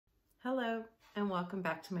Hello, and welcome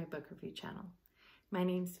back to my book review channel. My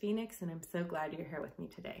name's Phoenix, and I'm so glad you're here with me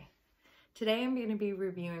today. Today I'm going to be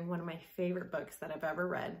reviewing one of my favorite books that I've ever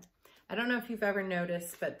read. I don't know if you've ever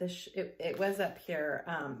noticed, but it was up here.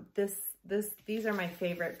 These are my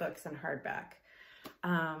favorite books in hardback.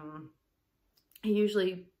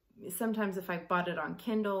 Sometimes if I bought it on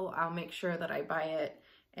Kindle, I'll make sure that I buy it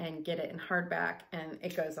and get it in hardback, and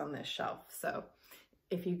it goes on this shelf. So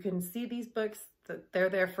if you can see these books, they're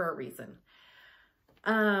there for a reason.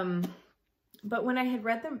 But when I had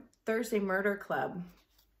read the Thursday Murder Club,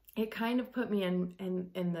 it kind of put me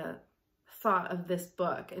in the thought of this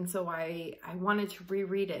book. And so I wanted to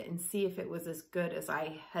reread it and see if it was as good as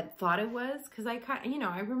I had thought it was. Because I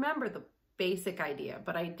remember the basic idea,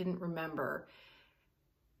 but I didn't remember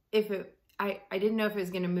I didn't know if it was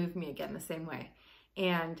going to move me again the same way.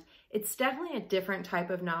 And it's definitely a different type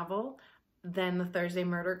of novel than the Thursday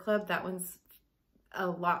Murder Club. That one's a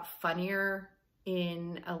lot funnier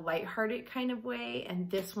in a lighthearted kind of way, and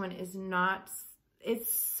this one is not.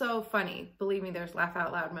 It's so funny. Believe me, there's laugh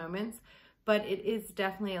out loud moments, but it is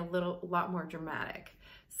definitely a lot more dramatic.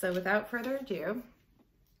 So without further ado,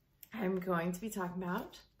 I'm going to be talking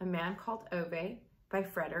about A Man Called Ove by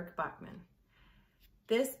Frederick Blackman.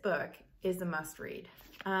 This book is a must read.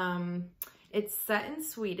 It's set in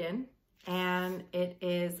Sweden, and it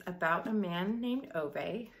is about a man named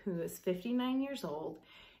Ove who is 59 years old,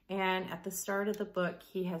 and at the start of the book,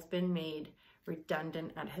 he has been made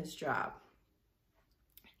redundant at his job.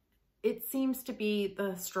 It seems to be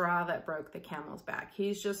the straw that broke the camel's back.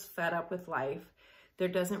 He's just fed up with life. There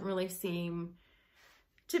doesn't really seem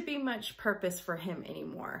to be much purpose for him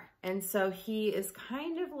anymore, and so he is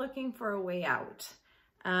kind of looking for a way out.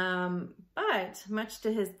 But much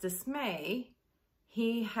to his dismay,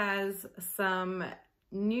 he has some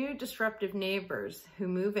new disruptive neighbors who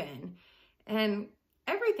move in, and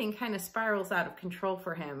everything kind of spirals out of control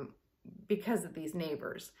for him because of these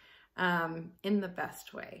neighbors, in the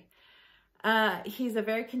best way. He's a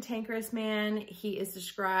very cantankerous man. He is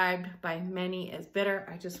described by many as bitter.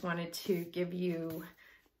 I just wanted to give you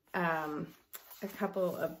a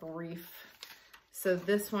couple of brief. So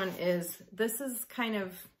this is kind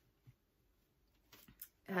of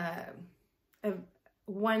a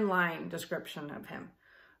one-line description of him.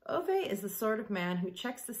 Ove is the sort of man who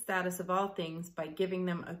checks the status of all things by giving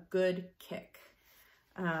them a good kick.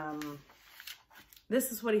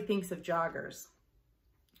 This is what he thinks of joggers.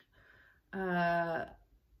 Not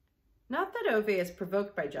that Ove is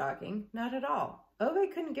provoked by jogging, not at all.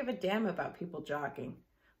 Ove couldn't give a damn about people jogging.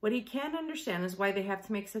 What he can't understand is why they have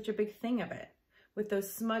to make such a big thing of it, with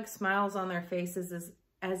those smug smiles on their faces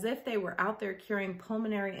as if they were out there curing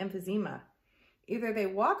pulmonary emphysema. Either they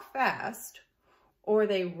walk fast or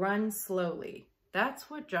they run slowly. That's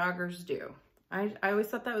what joggers do. I always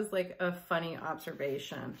thought that was like a funny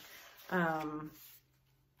observation.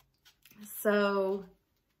 So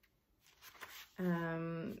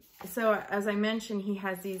as I mentioned, he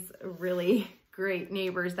has these really great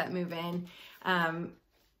neighbors that move in.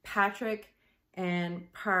 Patrick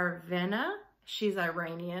and Parvena, she's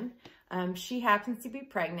Iranian. She happens to be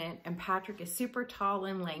pregnant, and Patrick is super tall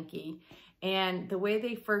and lanky. And the way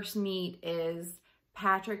they first meet is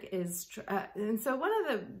Patrick is, and so one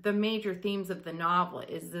of the major themes of the novel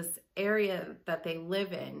is this area that they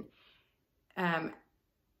live in.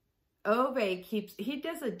 Ove he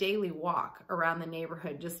does a daily walk around the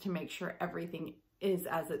neighborhood just to make sure everything is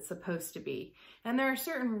as it's supposed to be. And there are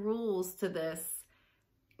certain rules to this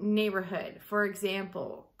neighborhood. For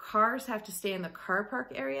example, cars have to stay in the car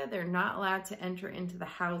park area. They're not allowed to enter into the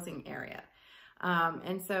housing area.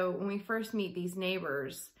 And so when we first meet these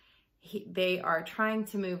neighbors, they are trying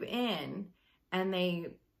to move in, and they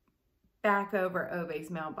back over Ove's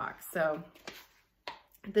mailbox. So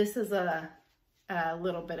this is a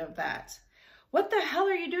little bit of that. "What the hell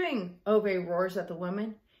are you doing?" Ove roars at the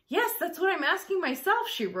woman. "Yes, that's what I'm asking myself,"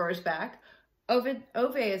 she roars back.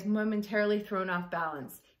 Ove is momentarily thrown off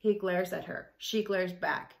balance. He glares at her. She glares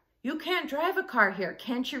back. "You can't drive a car here.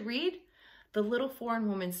 Can't you read?" The little foreign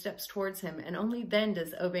woman steps towards him, and only then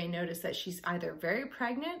does Ove notice that she's either very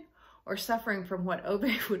pregnant or suffering from what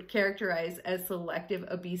Ove would characterize as selective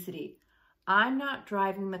obesity. "I'm not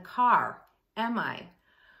driving the car, am I?"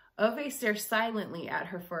 Ove stares silently at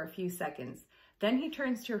her for a few seconds. Then he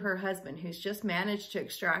turns to her husband, who's just managed to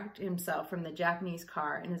extract himself from the Japanese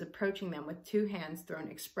car and is approaching them with two hands thrown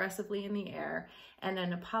expressively in the air and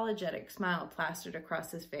an apologetic smile plastered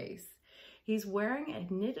across his face. He's wearing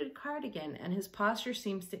a knitted cardigan, and his posture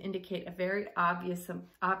seems to indicate a very obvious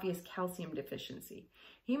calcium deficiency.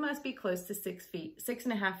 He must be close to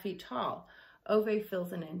 6.5 feet tall. Ove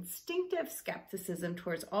feels an instinctive skepticism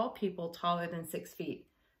towards all people taller than 6 feet.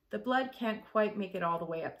 The blood can't quite make it all the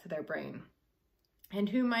way up to their brain. And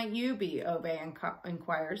who might you be? Ove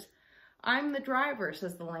inquires. I'm the driver,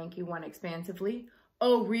 says the lanky one expansively.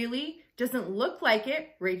 Oh, really? Doesn't look like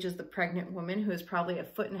it, rages the pregnant woman, who is probably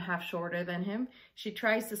 1.5 feet shorter than him. She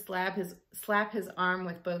tries to slap his arm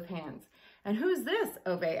with both hands. And who's this?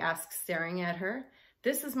 Ove asks, staring at her.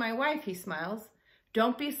 This is my wife, he smiles.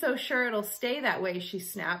 Don't be so sure it'll stay that way, she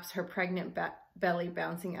snaps, her pregnant belly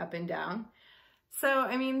bouncing up and down. So,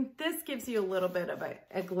 I mean, this gives you a little bit of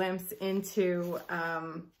a glimpse into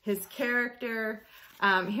his character.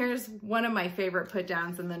 Here's one of my favorite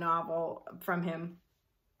put-downs in the novel from him.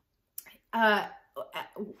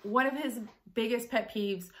 One of his biggest pet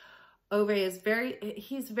peeves, Ove is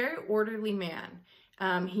he's a very orderly man.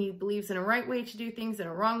 He believes in a right way to do things and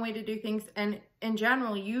a wrong way to do things. And in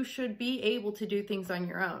general, you should be able to do things on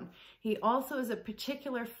your own. He also is a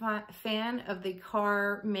particular fan of the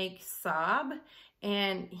car make Saab,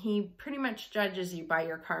 and he pretty much judges you by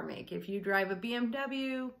your car make. If you drive a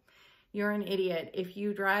BMW, you're an idiot. If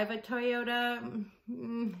you drive a Toyota,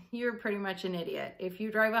 you're pretty much an idiot. If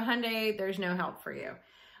you drive a Hyundai, there's no help for you.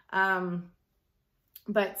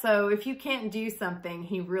 But so if you can't do something,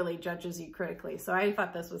 he really judges you critically. So I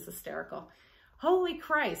thought this was hysterical. Holy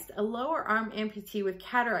Christ, a lower arm amputee with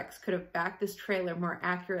cataracts could have backed this trailer more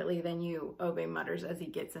accurately than you, Ove mutters as he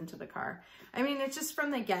gets into the car. I mean, it's just from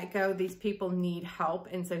the get-go, these people need help,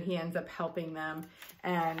 and so he ends up helping them.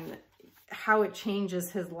 And how it changes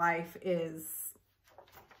his life is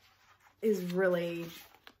really,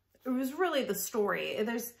 it was really the story.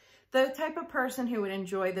 There's the type of person who would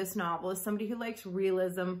enjoy this novel is somebody who likes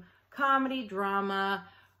realism, comedy, drama,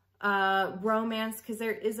 romance, because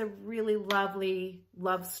there is a really lovely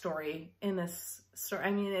love story in this story.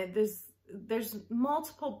 I mean, there's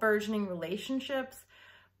multiple burgeoning relationships,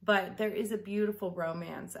 but there is a beautiful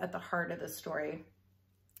romance at the heart of the story.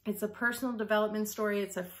 It's a personal development story.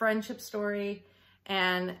 It's a friendship story.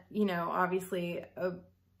 And, you know, obviously a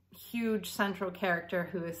huge central character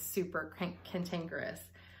who is super cantankerous.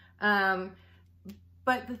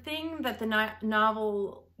 But the thing that the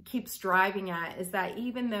novel keeps driving at is that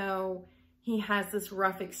even though he has this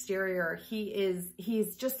rough exterior,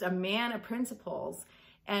 he's just a man of principles.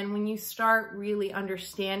 And when you start really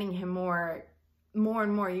understanding him more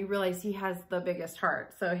and more, you realize he has the biggest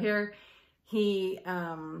heart. So here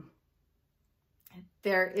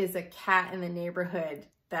there is a cat in the neighborhood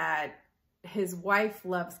that his wife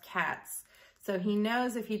loves cats. So he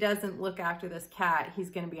knows if he doesn't look after this cat, he's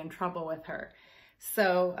going to be in trouble with her.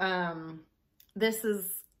 So this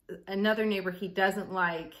is another neighbor he doesn't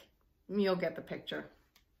like. You'll get the picture.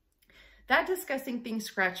 That disgusting thing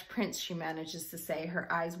scratched Prince, she manages to say,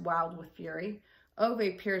 her eyes wild with fury.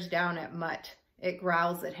 Ove peers down at Mutt. It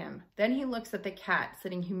growls at him. Then he looks at the cat,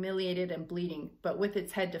 sitting humiliated and bleeding, but with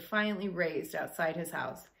its head defiantly raised outside his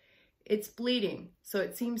house. It's bleeding, so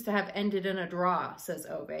it seems to have ended in a draw, says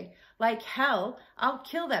Ove. Like hell, I'll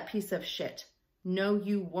kill that piece of shit. No,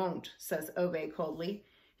 you won't, says Ove coldly.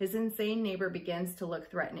 His insane neighbor begins to look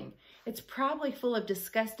threatening. It's probably full of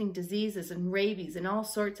disgusting diseases and rabies and all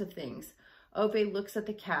sorts of things. Ove looks at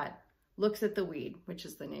the cat, looks at the weed, which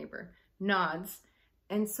is the neighbor, nods,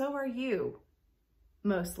 and so are you.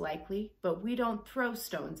 Most likely, but we don't throw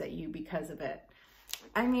stones at you because of it.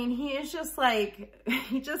 I mean, he is just like,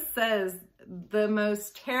 he just says the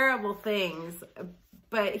most terrible things,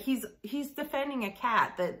 but he's defending a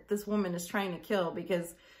cat that this woman is trying to kill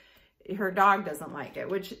because her dog doesn't like it,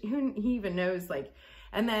 which he even knows, like.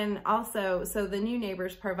 And then also, so the new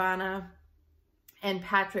neighbors, Parvana and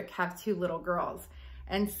Patrick, have 2 little girls.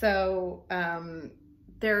 And so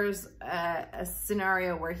there's a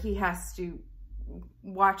scenario where he has to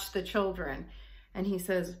watch the children, and he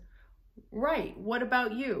says, right, what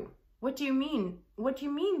about you? What do you mean? What do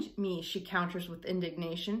you mean me? She counters with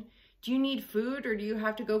indignation. Do you need food, or do you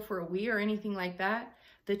have to go for a wee or anything like that?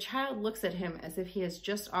 The child looks at him as if he has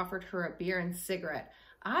just offered her a beer and cigarette.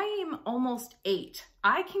 I am almost 8.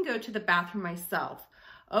 I can go to the bathroom myself.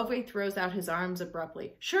 Ove throws out his arms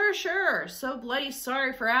abruptly. Sure, sure. So bloody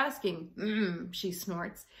sorry for asking. She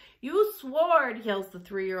snorts. You swore, yells the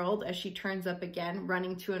 3-year-old as she turns up again,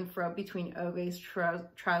 running to and fro between Ove's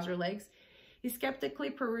trouser legs. He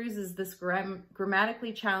skeptically peruses this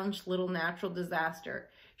grammatically challenged little natural disaster.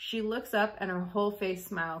 She looks up and her whole face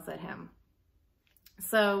smiles at him.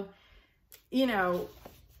 So, you know,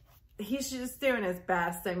 he's just doing his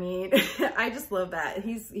best. I mean, I just love that.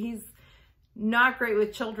 He's not great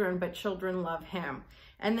with children, but children love him.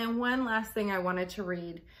 And then one last thing I wanted to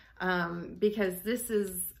read, because this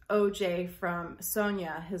is OJ from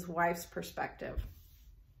Sonia, his wife's perspective.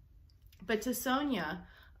 But to Sonia,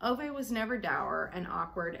 Ove was never dour and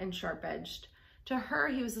awkward and sharp-edged. To her,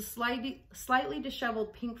 he was a slightly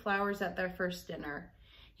disheveled pink flowers at their first dinner.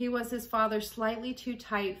 He was his father's slightly too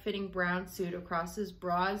tight-fitting brown suit across his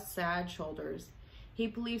broad, sad shoulders. He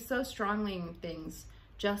believed so strongly in things,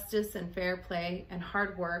 justice and fair play and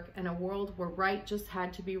hard work and a world where right just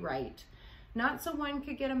had to be right. Not so one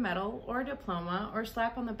could get a medal or a diploma or a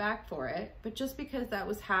slap on the back for it, but just because that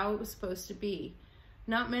was how it was supposed to be.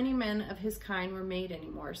 Not many men of his kind were made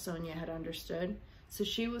anymore, Sonia had understood, so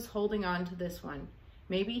she was holding on to this one.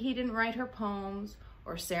 Maybe he didn't write her poems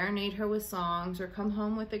or serenade her with songs or come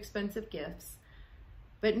home with expensive gifts,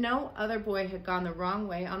 but no other boy had gone the wrong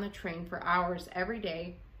way on the train for hours every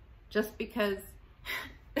day just because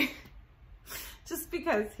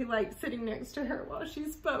he liked sitting next to her while she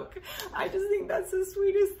spoke. I just think that's the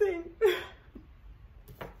sweetest thing.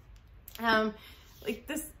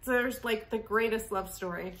 There's like the greatest love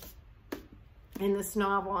story in this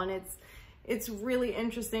novel, and it's really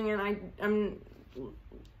interesting, and I'm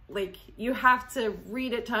like, you have to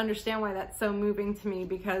read it to understand why that's so moving to me,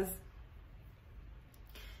 because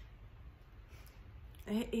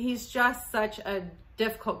he's just such a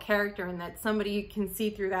difficult character, and that somebody can see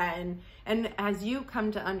through that, and as you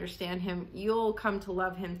come to understand him, you'll come to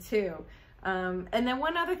love him too. And then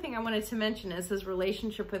one other thing I wanted to mention is his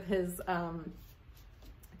relationship with his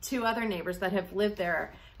two other neighbors that have lived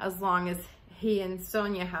there as long as he and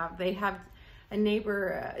Sonia have. They have a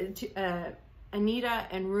neighbor, Anita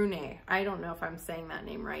and Rune. I don't know if I'm saying that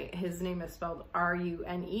name right. His name is spelled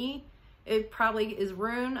R-U-N-E. It probably is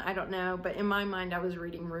Rune, I don't know, but in my mind I was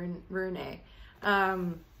reading Rune.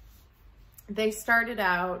 They started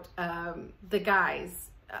out, the guys,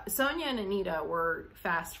 Sonia and Anita were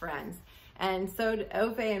fast friends, and so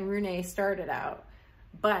Ove and Rune started out.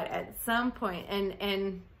 But at some point,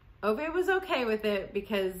 and Ove was okay with it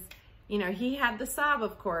because, you know, he had the Saab,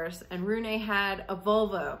 of course, and Rune had a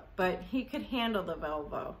Volvo, but he could handle the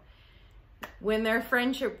Volvo. When their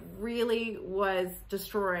friendship really was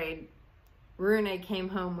destroyed, Rune came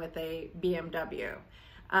home with a BMW.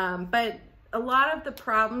 But a lot of the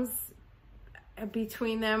problems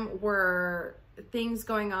between them were things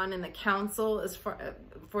going on in the council as far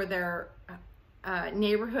for their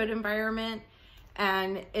neighborhood environment,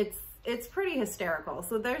 and it's pretty hysterical.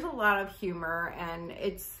 So there's a lot of humor, and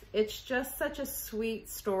it's just such a sweet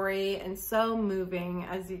story and so moving.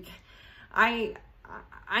 I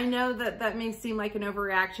know that may seem like an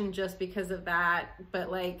overreaction just because of that,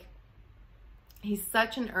 but like, he's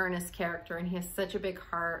such an earnest character, and he has such a big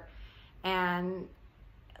heart, and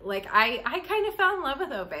like I kind of fell in love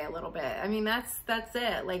with Ove a little bit. I mean, that's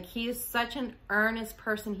it. Like, he is such an earnest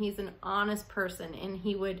person. He's an honest person, and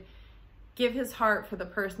he would give his heart for the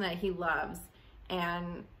person that he loves.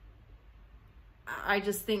 And I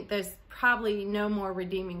just think there's probably no more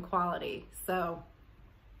redeeming quality. So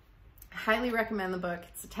I highly recommend the book.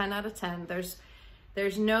 It's a 10 out of 10.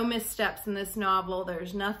 There's no missteps in this novel.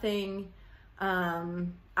 There's nothing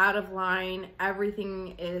out of line.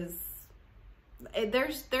 Everything is,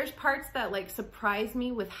 there's parts that like surprise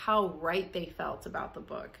me with how right they felt about the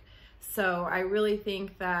book. So I really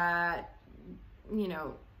think that, you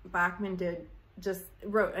know, Blackman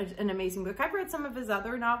wrote an amazing book. I've read some of his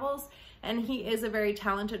other novels, and he is a very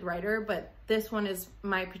talented writer, but this one is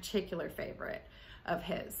my particular favorite of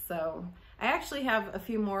his. So I actually have a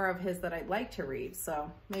few more of his that I'd like to read,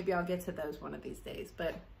 so maybe I'll get to those one of these days.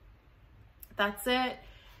 But that's it.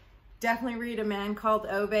 Definitely read A Man Called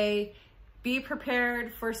Ove. Be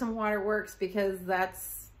prepared for some waterworks, because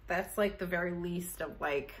that's like the very least of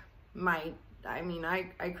like my, I mean, I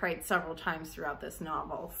cried several times throughout this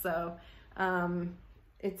novel. So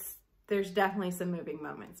there's definitely some moving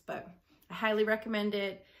moments, but I highly recommend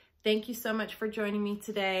it. Thank you so much for joining me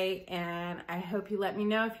today, and I hope you let me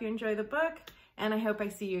know if you enjoy the book, and I hope I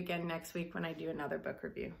see you again next week when I do another book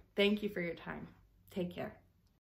review. Thank you for your time. Take care.